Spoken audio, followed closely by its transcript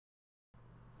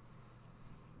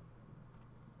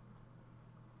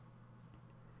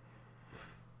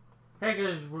Hey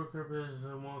guys, Workers,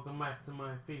 and welcome back to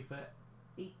my FIFA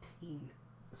 18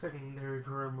 secondary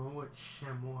tournament with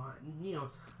Chamois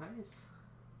Niortais.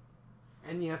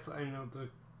 And yes, I know the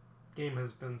game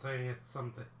has been saying it's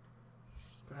something.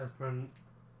 But has been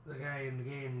the guy in the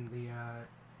game, the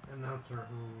announcer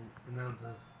who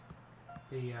announces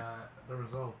the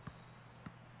results.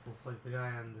 Looks like the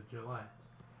guy on the Gillette.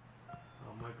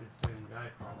 Oh, it might be the same guy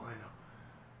for all I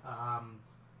know.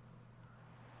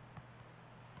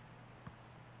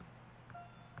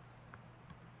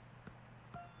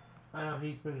 I know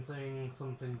he's been saying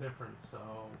something different, so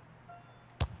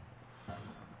the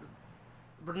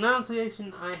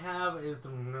pronunciation I have is the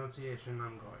pronunciation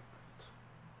I'm going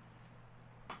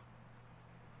with.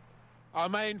 Our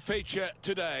main feature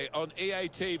today on EA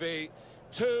TV,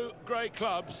 two great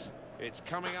clubs. It's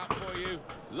coming up for you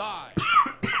live.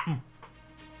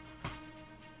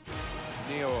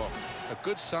 Niortais, a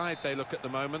good side they look at the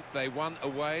moment. They won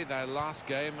away their last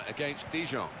game against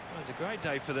Dijon. Well, it's a great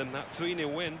day for them, that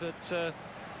 3-0 win, but just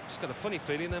got a funny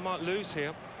feeling they might lose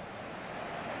here.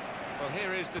 Well,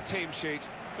 here is the team sheet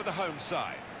for the home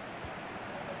side.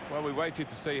 Well, we waited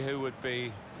to see who would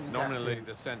be nominally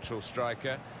the central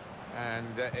striker,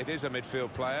 and it is a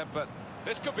midfield player, but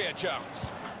this could be a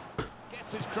chance.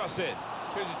 Gets his cross in,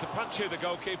 chooses to punch here the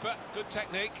goalkeeper. Good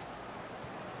technique.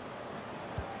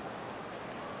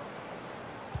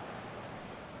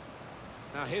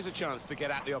 Now here's a chance to get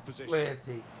at the opposition.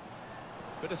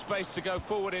 Bit of space to go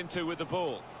forward into with the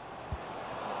ball.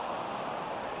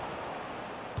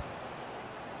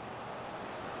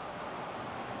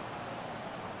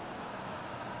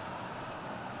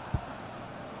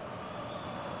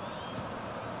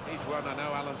 He's one I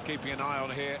know Alan's keeping an eye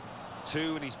on here.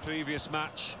 2 in his previous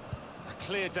match. A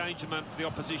clear danger man for the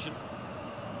opposition.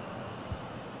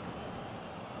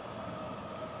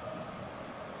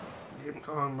 You're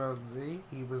talking about Z?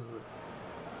 He was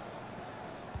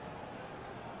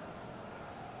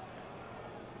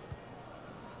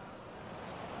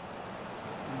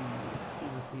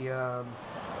the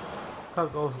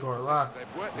top goal scorer last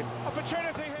season.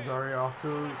 Opportunity here. He's already off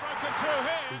to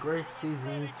a great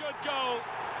season. Good goal.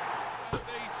 The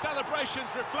celebrations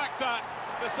reflect that.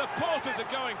 The supporters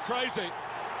are going crazy.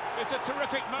 It's a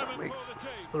terrific moment for the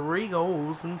team. 3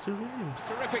 goals in 2 games.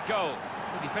 Terrific goal.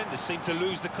 The defenders seem to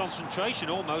lose the concentration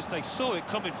almost. They saw it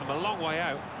coming from a long way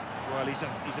out. Well, he's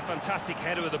a fantastic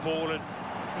header of the ball, and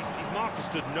his marker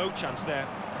stood no chance there.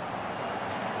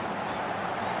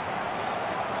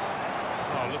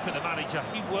 Oh, look at the manager.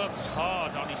 He works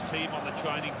hard on his team on the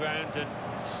training ground, and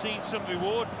he's seen some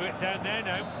reward for it down there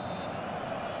now.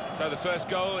 So the first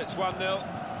goal, it's 1-0.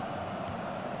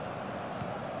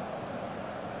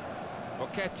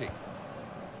 Bocchetti.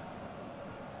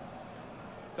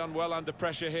 Done well under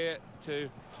pressure here to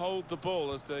hold the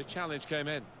ball as the challenge came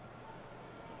in.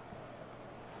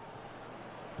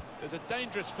 There's a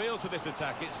dangerous feel to this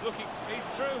attack. It's looking... He's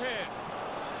through here.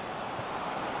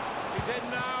 He's in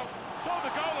now. Saw the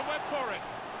goal and went for it.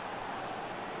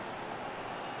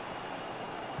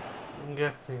 I'm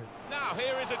guessing. Now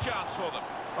here is a chance for them.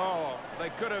 Oh, they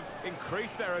could have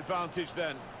increased their advantage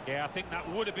then. Yeah, I think that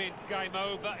would have been game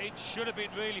over. It should have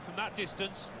been really from that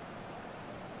distance.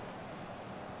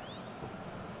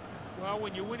 Well,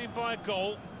 when you're winning by a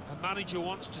goal, a manager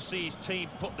wants to see his team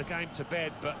put the game to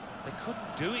bed, but they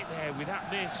couldn't do it there with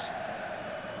that miss.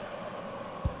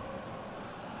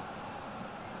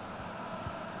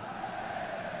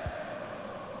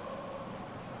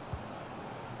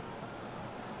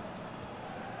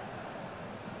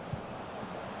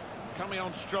 Coming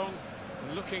on strong,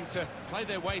 looking to play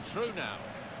their way through now.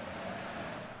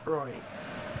 Right.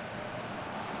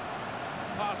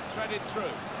 Pass threaded through.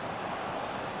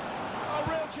 Oh,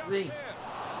 real chance here.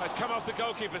 It's come off the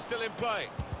goalkeeper, still in play.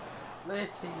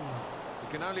 Letting. You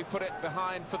can only put it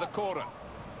behind for the corner.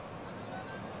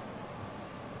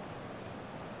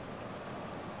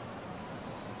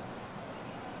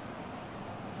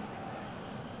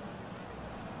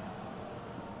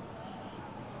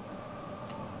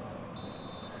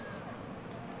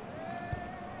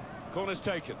 Corner's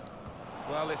taken.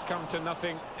 Well, it's come to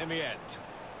nothing in the end.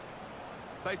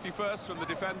 Safety first from the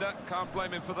defender, can't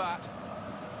blame him for that.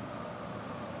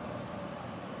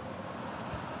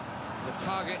 There's a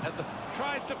target at the...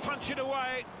 Tries to punch it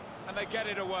away, and they get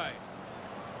it away.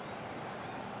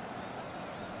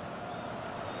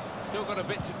 Still got a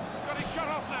bit to... He's got his shot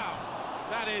off now.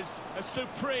 That is a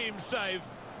supreme save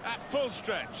at full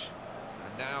stretch.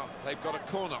 And now they've got a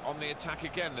corner on the attack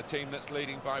again, the team that's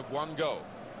leading by 1 goal.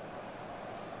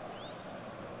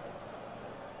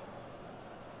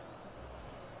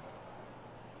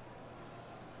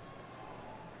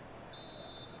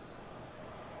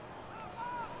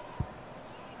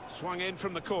 Swung in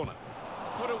from the corner.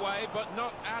 Put away, but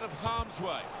not out of harm's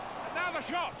way. And now the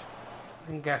shot!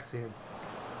 I'm guessing.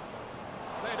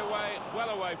 Played away, well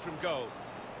away from goal.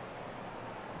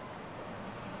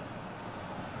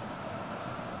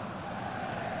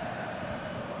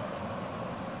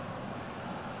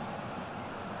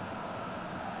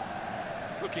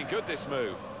 It's looking good, this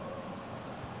move.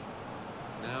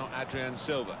 Now Adrian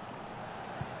Silva.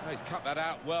 Oh, he's cut that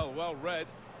out well read.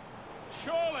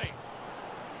 Surely!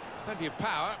 Plenty of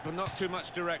power, but not too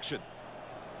much direction.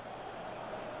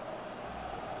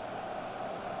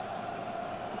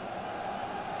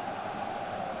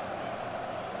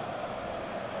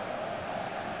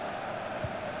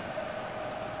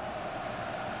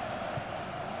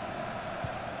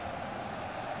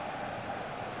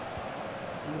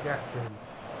 I'm guessing.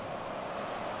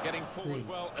 Getting forward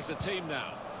well as a team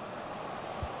now.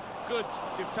 Good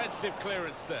defensive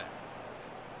clearance there.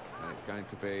 And it's going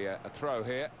to be a throw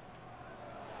here.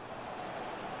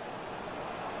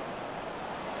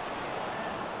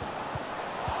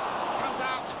 Comes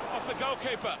out off the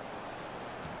goalkeeper.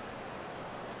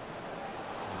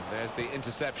 And there's the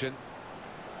interception.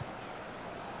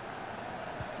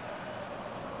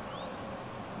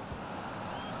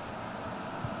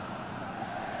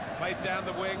 Played down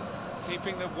the wing,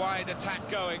 keeping the wide attack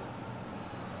going.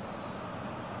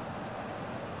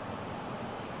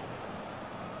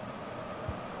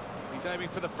 He's aiming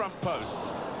for the front post,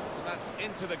 and that's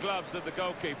into the gloves of the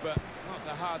goalkeeper. Not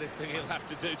the hardest thing he'll have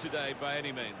to do today by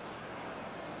any means.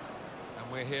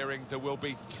 And we're hearing there will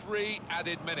be 3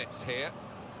 added minutes here.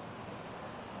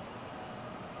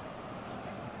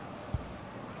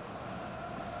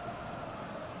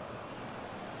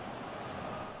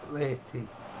 Lady.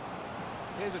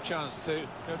 Here's a chance to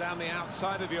go down the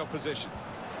outside of the opposition.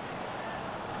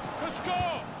 Could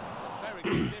score! Very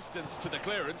good distance to the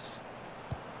clearance.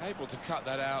 Able to cut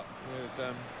that out with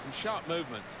some sharp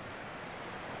movement.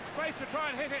 Space to try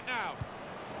and hit it now.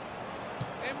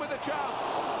 In with a chance.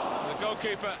 The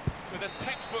goalkeeper with a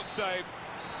textbook save.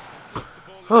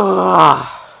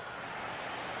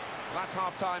 That's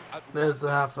half-time. There's the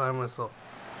half-time whistle.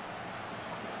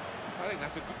 I think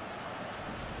that's a good...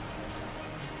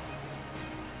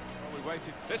 Well, we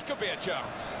waited. This could be a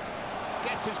chance.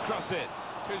 Gets his cross in.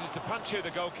 Chooses to punch here,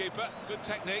 the goalkeeper. Good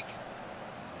technique.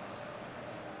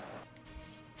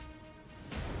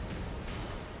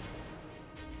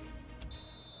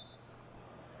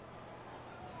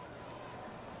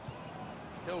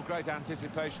 Still great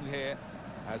anticipation here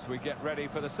as we get ready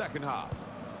for the second half.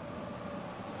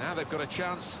 Now they've got a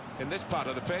chance in this part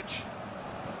of the pitch.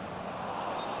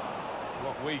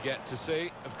 What we get to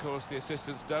see, of course, the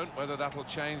assistants don't. Whether that'll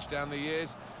change down the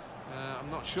years, I'm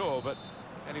not sure. But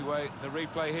anyway, the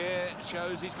replay here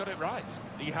shows he's got it right.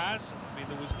 He has. I mean,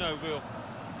 there was no real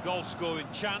goal-scoring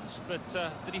chance, but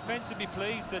the defence would be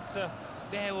pleased that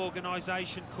their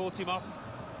organisation caught him off.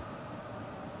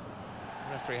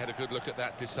 The referee had a good look at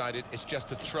that, decided it's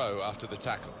just a throw after the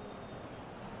tackle.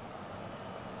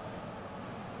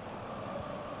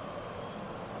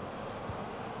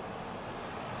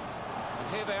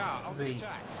 And here they are on the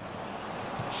attack.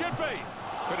 Should be!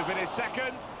 Could have been his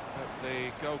second, but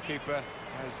the goalkeeper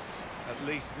has at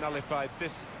least nullified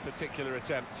this particular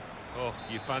attempt. Oh,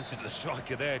 you fancied the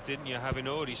striker there, didn't you? Having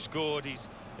already scored, he's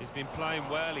been playing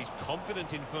well, he's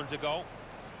confident in front of goal.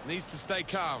 Needs to stay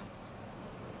calm.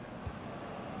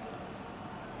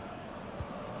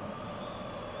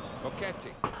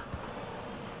 Bocchetti.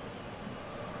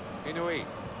 Inouye.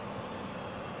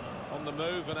 On the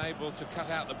move and able to cut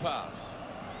out the pass.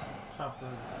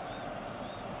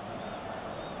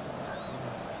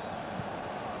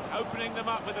 Opening them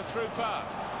up with a through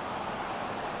pass.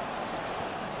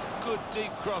 Good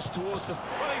deep cross towards the...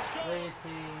 Well, he scored.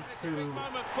 It's a big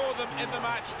moment for them in the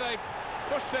match. They've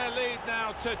pushed their lead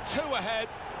now to 2 ahead.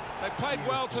 They've played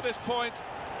well to this point,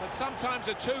 but sometimes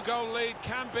a 2-goal lead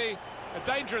can be a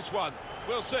dangerous one.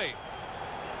 We'll see.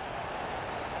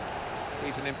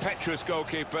 He's an impetuous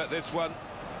goalkeeper, this one,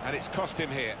 and it's cost him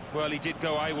here. Well, he did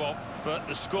go AWOL, but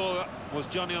the scorer was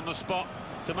Johnny on the spot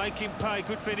to make him pay.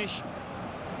 Good finish.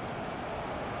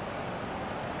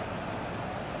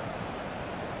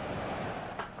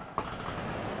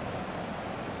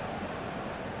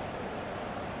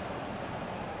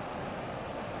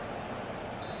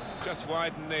 Just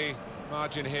widen the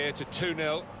margin here to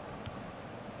 2-0.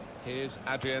 Here's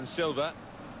Adrian Silva.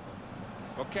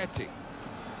 Bocchetti.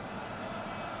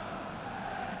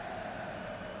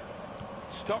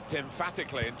 Stopped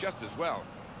emphatically and just as well.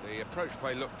 The approach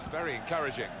play looked very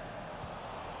encouraging.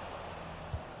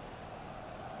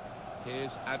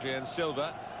 Here's Adrian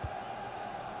Silva.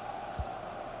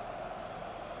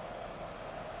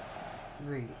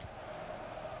 Z.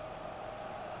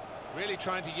 Really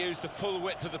trying to use the full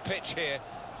width of the pitch here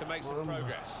to make some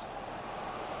progress.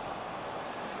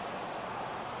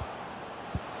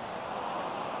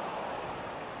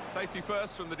 Safety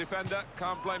first from the defender,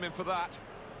 can't blame him for that.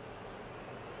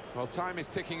 Well, time is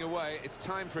ticking away, it's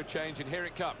time for a change, and here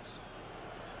it comes.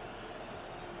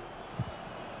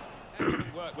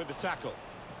 Excellent work with the tackle.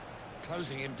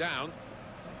 Closing him down.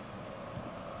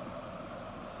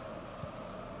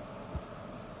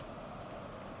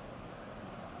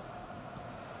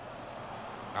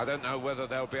 I don't know whether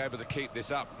they'll be able to keep this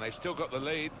up. They've still got the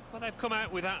lead. Well, they've come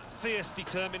out with that fierce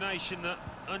determination that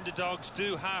underdogs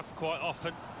do have quite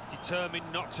often. Determined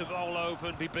not to roll over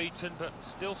and be beaten, but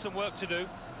still some work to do.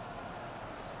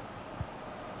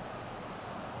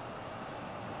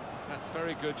 That's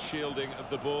very good shielding of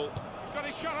the ball. He's got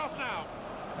his shot off now.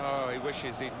 Oh, he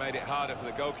wishes he'd made it harder for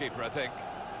the goalkeeper, I think.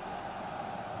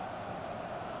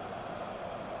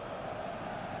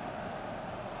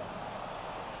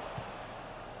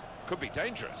 Could be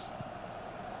dangerous.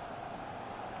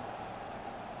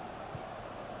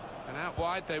 And out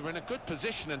wide, they were in a good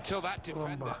position until that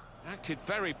defender acted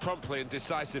very promptly and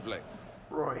decisively.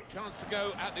 Right. Chance to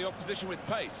go at the opposition with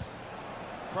pace.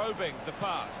 Probing the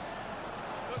pass.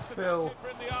 Looks the Phil. goalkeeper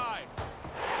in the eye.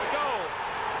 The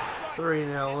goal.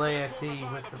 3-0 Laity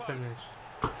with the finish.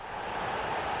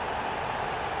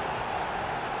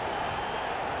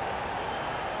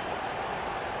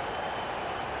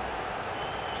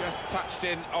 Just touched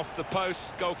in off the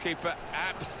post. Goalkeeper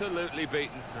absolutely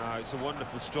beaten. No, it's a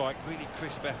wonderful strike, really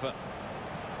crisp effort.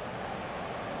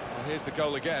 Well, here's the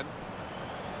goal again.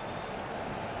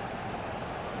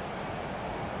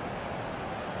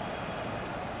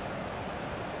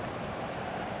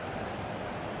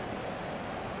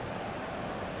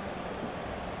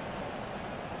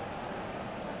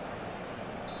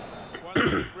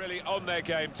 One really on their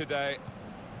game today,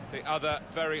 the other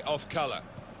very off colour.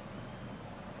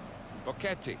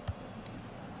 Bocchetti,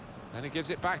 and he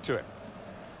gives it back to him.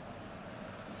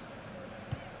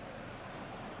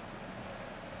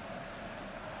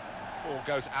 Ball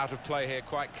goes out of play here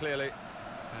quite clearly.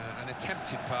 An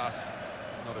attempted pass,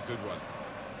 not a good one.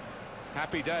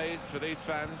 Happy days for these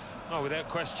fans. Oh, without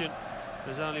question,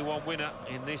 there's only one winner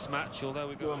in this match, although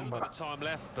we've got a little bit of time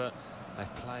left, but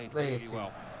they've played really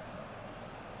well.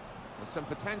 There's some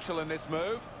potential in this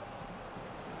move.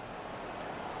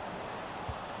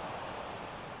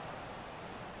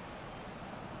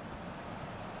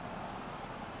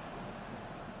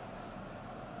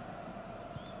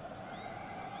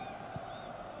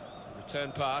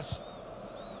 Return pass.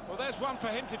 Well, there's one for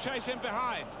him to chase him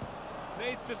behind.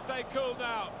 Needs to stay cool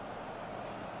now.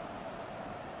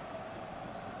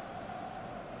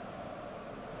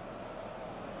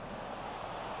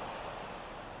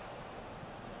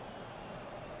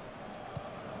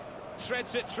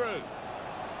 Threads it through.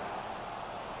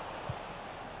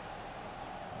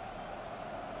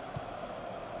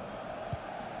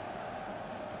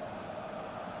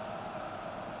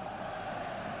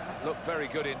 Looked very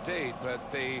good indeed,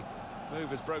 but the move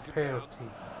has broken down.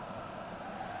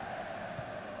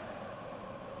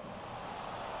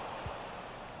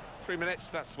 3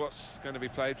 minutes, that's what's going to be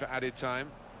played for added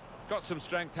time. He's got some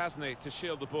strength, hasn't he, to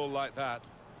shield the ball like that.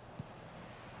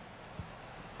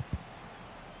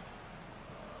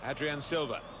 Adrian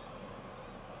Silva.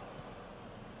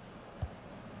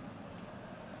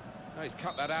 Oh, he's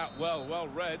cut that out well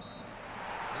read.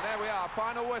 And there we are,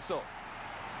 final whistle.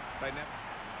 They never...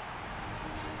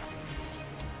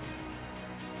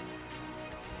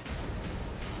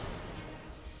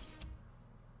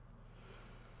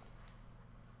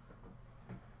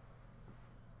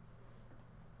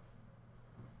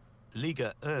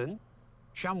 Ligue 1,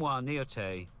 Chamois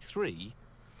Niortais 3,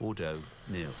 Bordeaux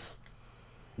 0.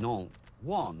 Nantes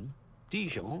 1,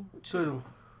 Dijon 2,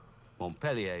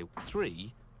 Montpellier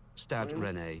 3, Stade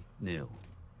Rennais 0.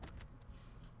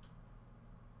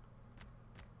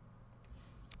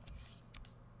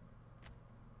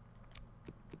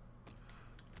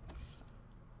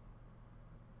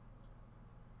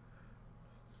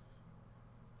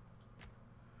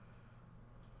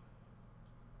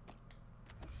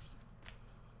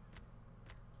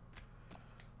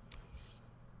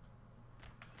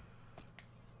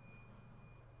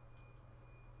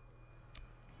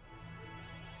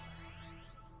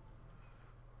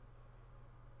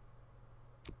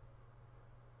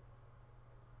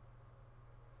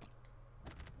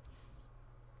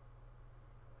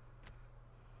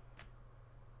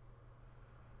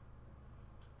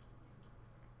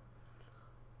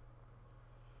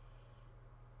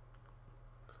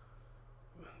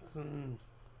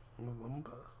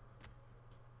 November.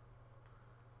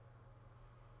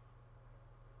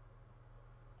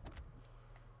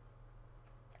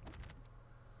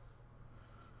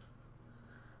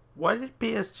 Why did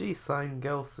PSG sign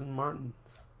Gelson Martins?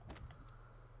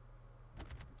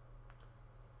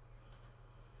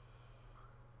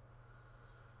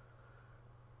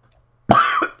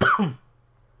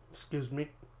 Excuse me.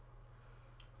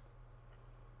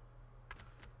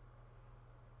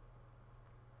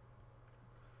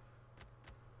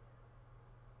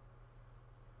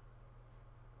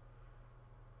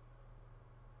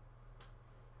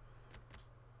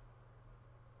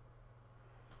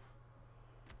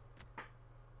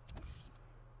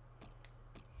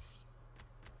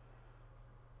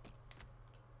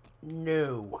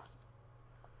 No.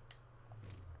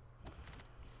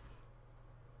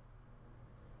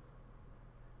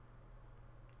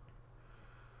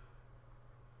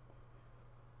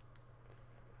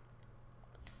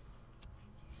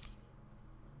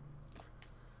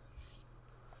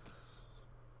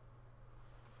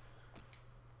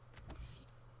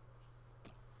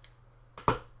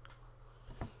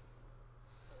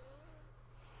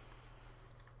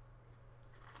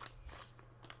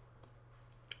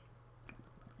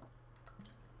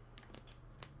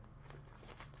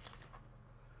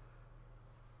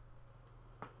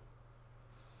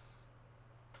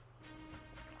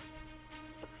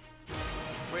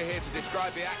 We're here to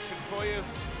describe the action for you.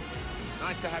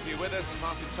 Nice to have you with us.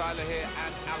 Martin Tyler here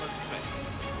and Alan Smith.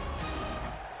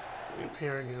 I'm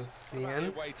here against What about the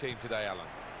CN. away team today, Alan?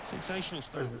 Sensational Or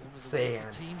start. is it One of the Sand?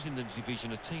 weaker teams in the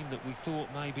division, a team that we thought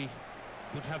maybe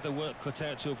would have their work cut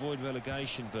out to avoid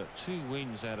relegation, but 2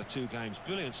 wins out of 2 games.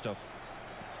 Brilliant stuff.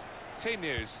 Team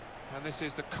news, and this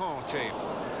is the Caen team.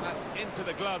 And that's into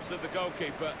the gloves of the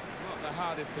goalkeeper. Not the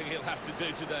hardest thing he'll have to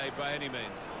do today by any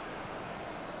means.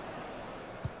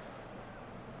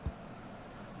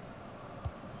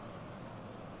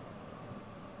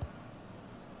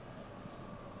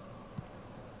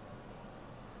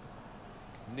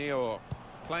 Niortais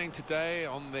playing today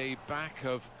on the back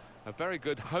of a very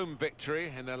good home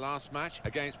victory in their last match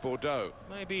against Bordeaux.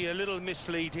 Maybe a little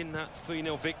misleading, that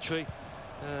 3-0 victory,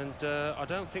 and I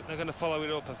don't think they're going to follow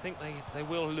it up. I think they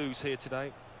will lose here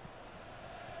today.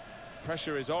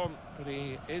 Pressure is on, but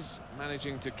he is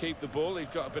managing to keep the ball. He's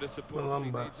got a bit of support if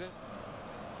he needs it.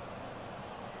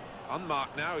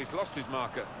 Unmarked now, he's lost his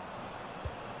marker.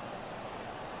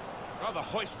 Rather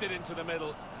hoisted into the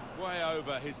middle, way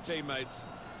over his teammates.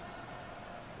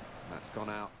 That's gone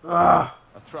out. Ah!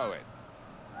 A throw-in.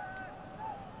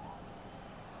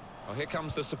 Well, here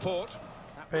comes the support.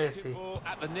 Pity. Ball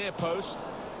at the near post.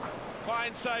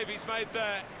 Fine save he's made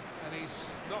there, and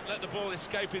he's not let the ball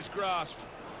escape his grasp.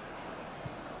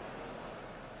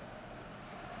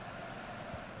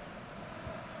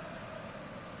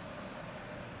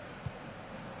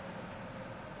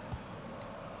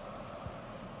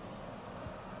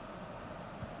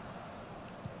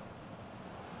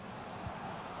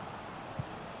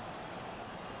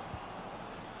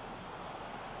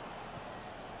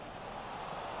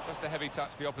 Just a heavy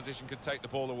touch, the opposition could take the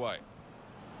ball away.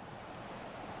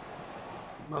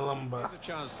 Malumba. There's a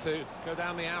chance to go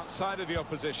down the outside of the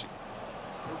opposition.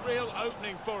 A real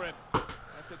opening for him.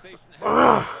 That's a decent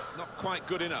header, not quite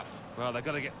good enough. Well, they've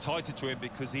got to get tighter to him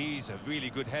because he's a really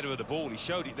good header of the ball. He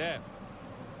showed it there.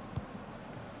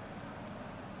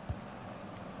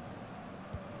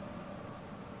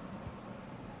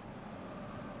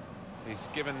 He's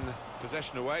given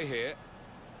possession away here.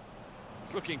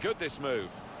 It's looking good, this move.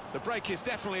 The break is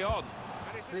definitely on.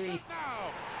 And it's a shot now.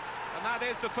 And that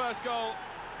is the first goal.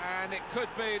 And it could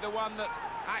be the one that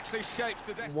actually shapes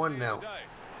the destiny 1-0. of the day.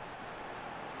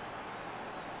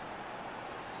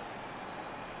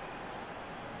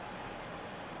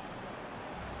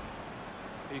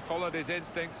 He followed his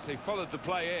instincts, he followed the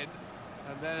play in,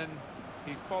 and then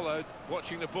he followed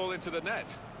watching the ball into the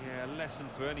net. Yeah, a lesson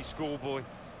for any schoolboy.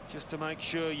 Just to make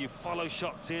sure you follow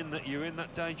shots in, that you're in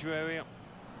that danger area.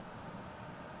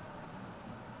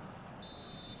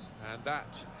 And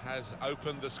that has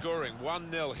opened the scoring.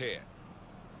 1-0 here.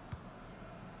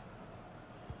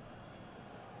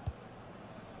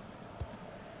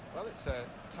 Well, it's a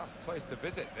tough place to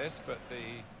visit, this, but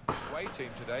the away team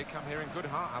today come here in good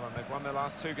heart, Alan. They've won their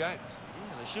last 2 games.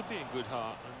 Yeah, they should be in good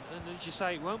heart. And as you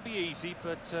say, it won't be easy,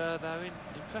 but they're in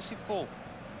impressive form.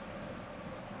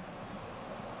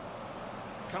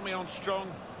 Coming on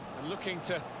strong and looking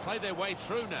to play their way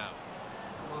through now.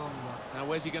 Now,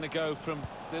 where's he going to go from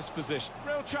this position?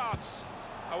 Real chance.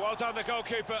 Oh, well done, the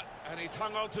goalkeeper, and he's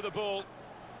hung on to the ball.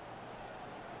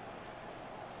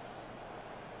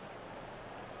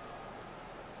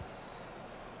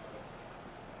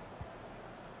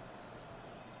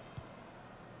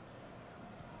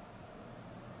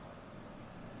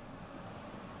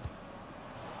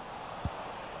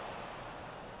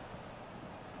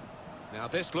 Now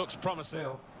this looks promising.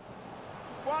 Phil.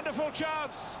 Wonderful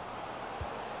chance.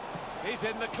 He's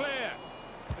in the clear.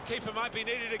 The keeper might be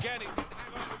needed again. He didn't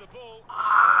hang on to the ball.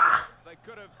 They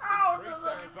could have increased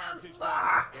their advantage there.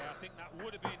 Yeah, I think that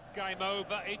would have been game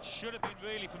over. It should have been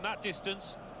really from that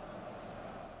distance.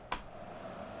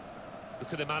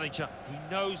 Look at the manager. He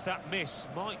knows that miss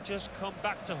might just come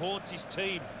back to haunt his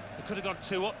team. They could have gone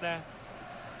 2 up there.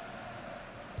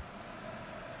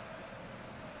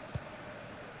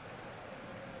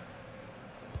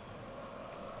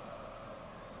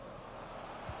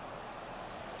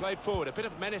 Played forward, a bit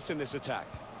of menace in this attack.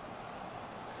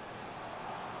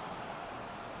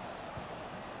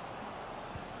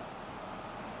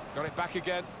 He's got it back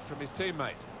again from his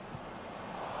teammate.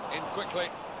 In quickly.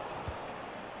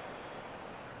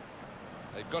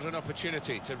 They've got an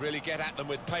opportunity to really get at them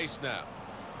with pace now.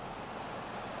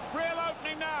 Real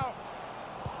opening now.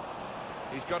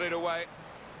 He's got it away.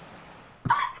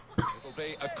 It'll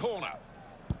be a corner.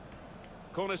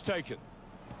 Corner's taken.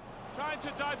 Trying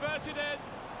to divert it in.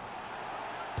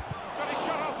 He's got his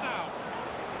shot off now.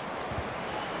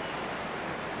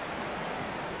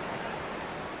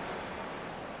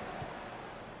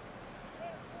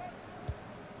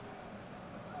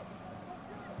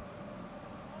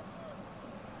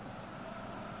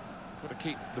 Got to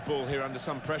keep the ball here under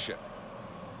some pressure.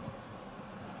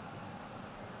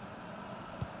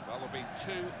 Well, there'll be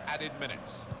 2 added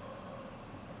minutes.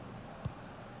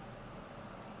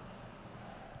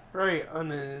 Very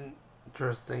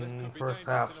uninteresting first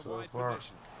half so far.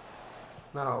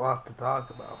 Not a lot to talk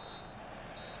about.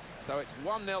 So it's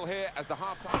 1-0 here as the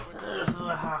half-time whistle. There's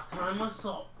the half-time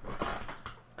whistle.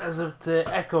 As if to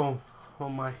echo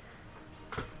on my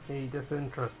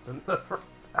disinterest in the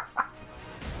first half.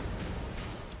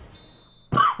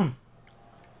 And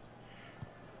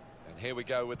here we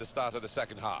go with the start of the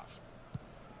second half.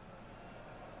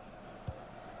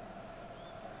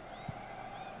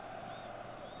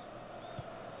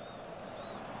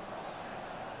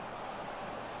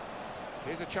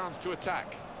 Here's a chance to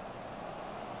attack.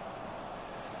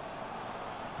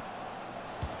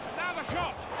 And now the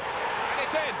shot! And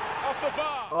it's in, off the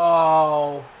bar!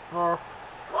 Oh, for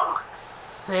fuck's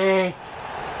sake.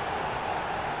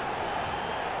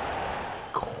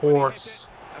 Of course.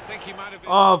 I think he might have been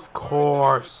Of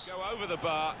course. go over the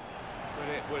bar, but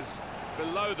it was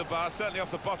below the bar, certainly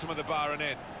off the bottom of the bar and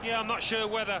in. Yeah, I'm not sure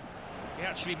whether he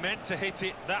actually meant to hit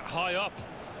it that high up.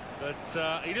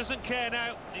 But he doesn't care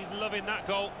now. He's loving that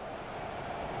goal.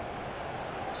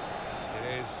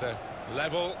 It is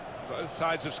level. Both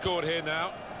sides have scored here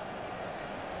now.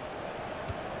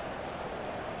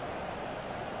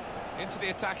 Into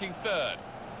the attacking third.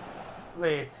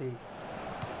 Laity.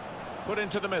 Put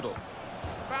into the middle.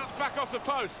 Bounce back off the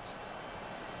post.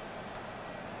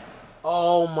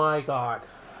 Oh my god.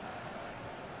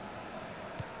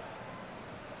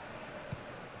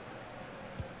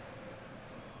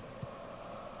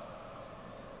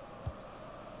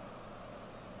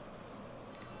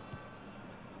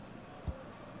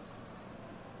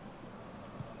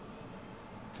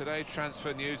 Today's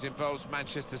transfer news involves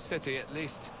Manchester City, at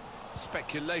least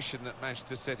speculation that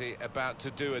Manchester City are about to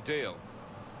do a deal.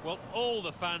 Well, all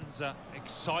the fans are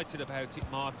excited about it,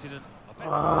 Martin, and I bet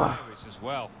the player is as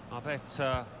well. I bet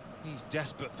he's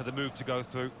desperate for the move to go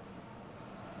through.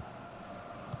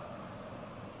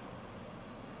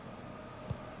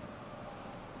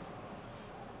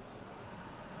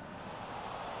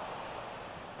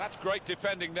 That's great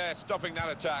defending there, stopping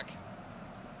that attack.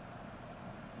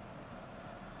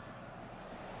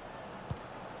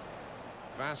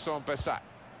 Vincent Bessat.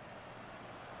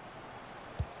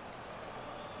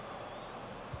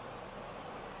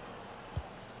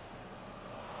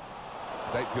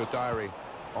 Date for your diary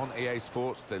on EA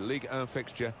Sports, the Ligue 1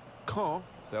 fixture. Caen,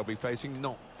 they'll be facing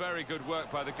Nantes. Very good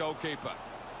work by the goalkeeper.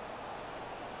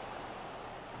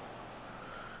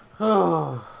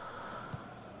 Oh.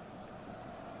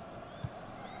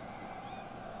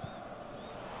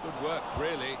 Good work,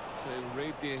 really, to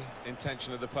read the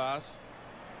intention of the pass.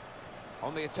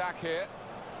 On the attack here.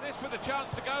 This with a chance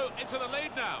to go into the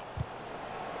lead now.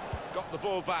 Got the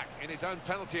ball back in his own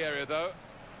penalty area, though.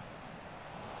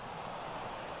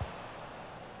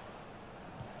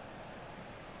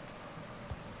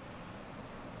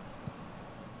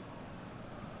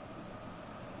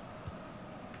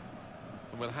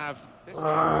 And we'll have this game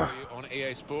for you on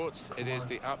EA Sports. It is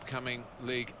the upcoming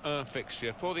Ligue 1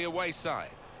 fixture for the away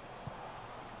side.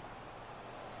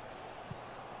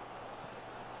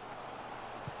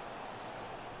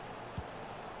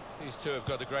 These two have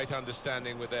got a great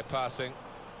understanding with their passing.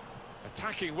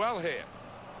 Attacking well here.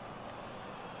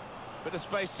 Bit of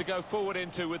space to go forward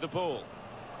into with the ball.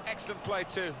 Excellent play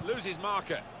to lose his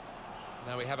marker.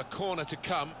 Now we have a corner to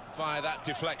come via that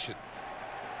deflection.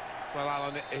 Well,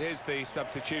 Alan, it is the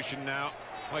substitution now.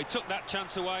 Well, he took that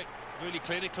chance away really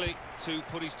clinically to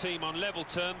put his team on level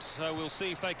terms, so we'll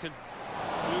see if they can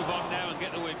move on now and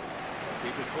get the win.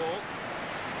 Keeper's ball.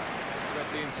 Read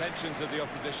the intentions of the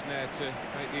opposition there to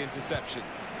make the interception.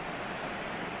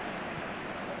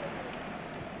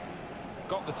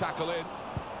 Got the tackle in.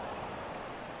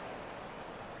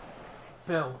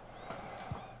 Phil.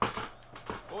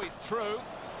 Oh, he's through.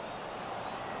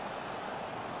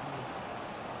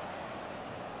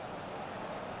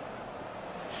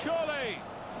 Surely.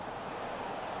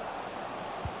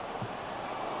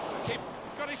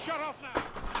 He's got his shot off now.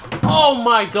 Oh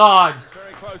my God!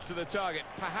 Very close to the target.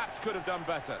 Perhaps could have done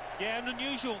better. Yeah, an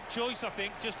unusual choice, I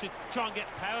think, just to try and get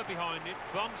power behind it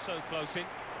from so close in.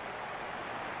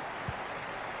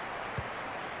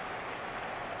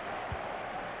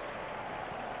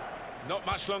 Not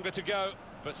much longer to go,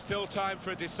 but still time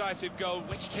for a decisive goal.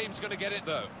 Which team's going to get it,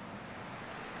 though?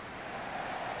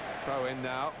 Throw in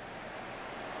now.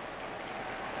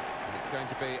 And it's going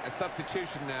to be a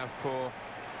substitution now for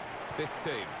this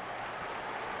team.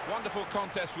 Wonderful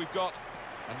contest we've got,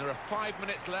 and there are 5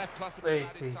 minutes left, plus a bit of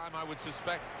added time, I would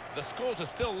suspect. The scores are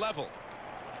still level.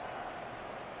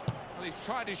 Well, he's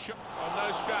tried his shot. Oh,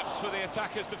 no scraps for the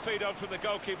attackers to feed on from the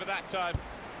goalkeeper that time.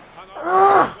 Hung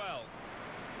on as well.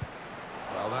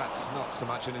 Well, that's not so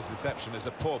much an interception as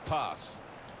a poor pass.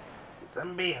 It's a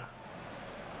Mia.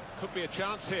 Could be a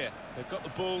chance here. They've got the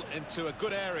ball into a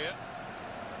good area.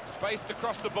 Spaced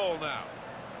across the ball now.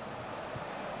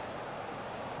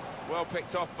 Well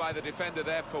picked off by the defender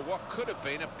there for what could have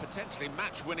been a potentially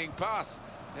match-winning pass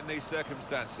in these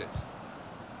circumstances.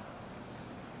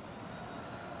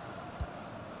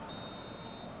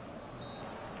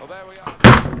 Well, there we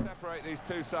are. Separate these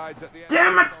two sides at the end.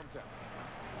 Damn it! Of the contest.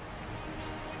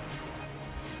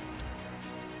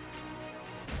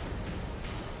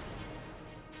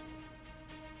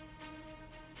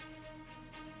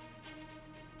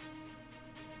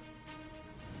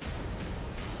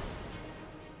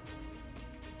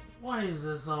 Why does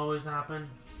this always happen?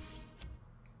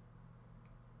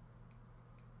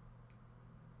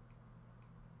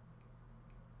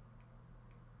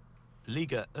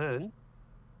 Liga 1,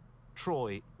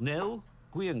 Troyes 0,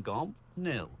 Guingamp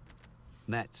 0,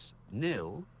 Metz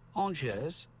 0,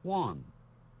 Angers 1,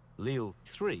 Lille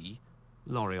 3,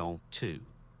 Lorient 2,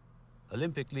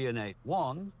 Olympique Lyonnais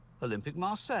 1, Olympique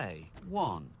Marseille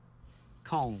 1,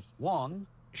 Caen 1,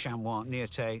 Chamois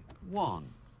Niortais 1,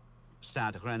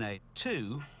 Stade Rennais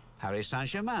 2, Paris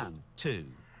Saint-Germain 2.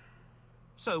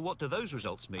 So what do those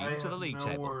results mean to the league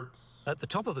table? Words. At the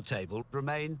top of the table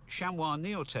remain Chamois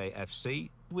Niortais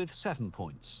FC with 7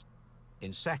 points.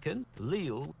 In second,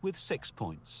 Lille with 6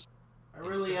 points. I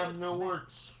really have no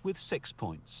words. With 6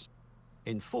 points.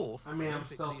 In fourth, I mean, I'm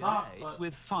Olympique still Lyonnais top, but...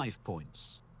 with 5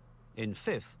 points. In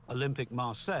fifth, Olympique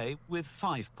Marseille with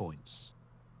 5 points.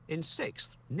 In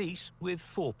sixth, Nice with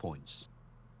 4 points.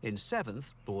 In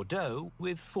seventh, Bordeaux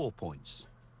with 4 points.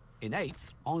 In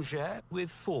eighth, Angers with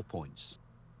 4 points.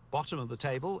 Bottom of the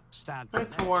table, Stade.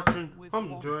 Thanks for watching. With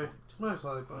Come 1 enjoy. point. Smash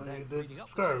like button. Then Did reading up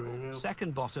the subscribe. table, You know.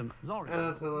 second bottom, Lorient.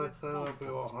 And until with next time, I 1 hope you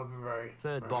point. all have a very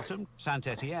Third bottom,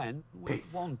 Saint-Étienne with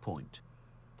Peace. 1 point.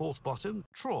 Fourth bottom,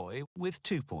 Troyes with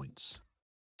 2 points.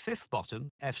 Fifth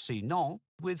bottom, FC Nantes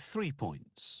with 3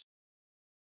 points.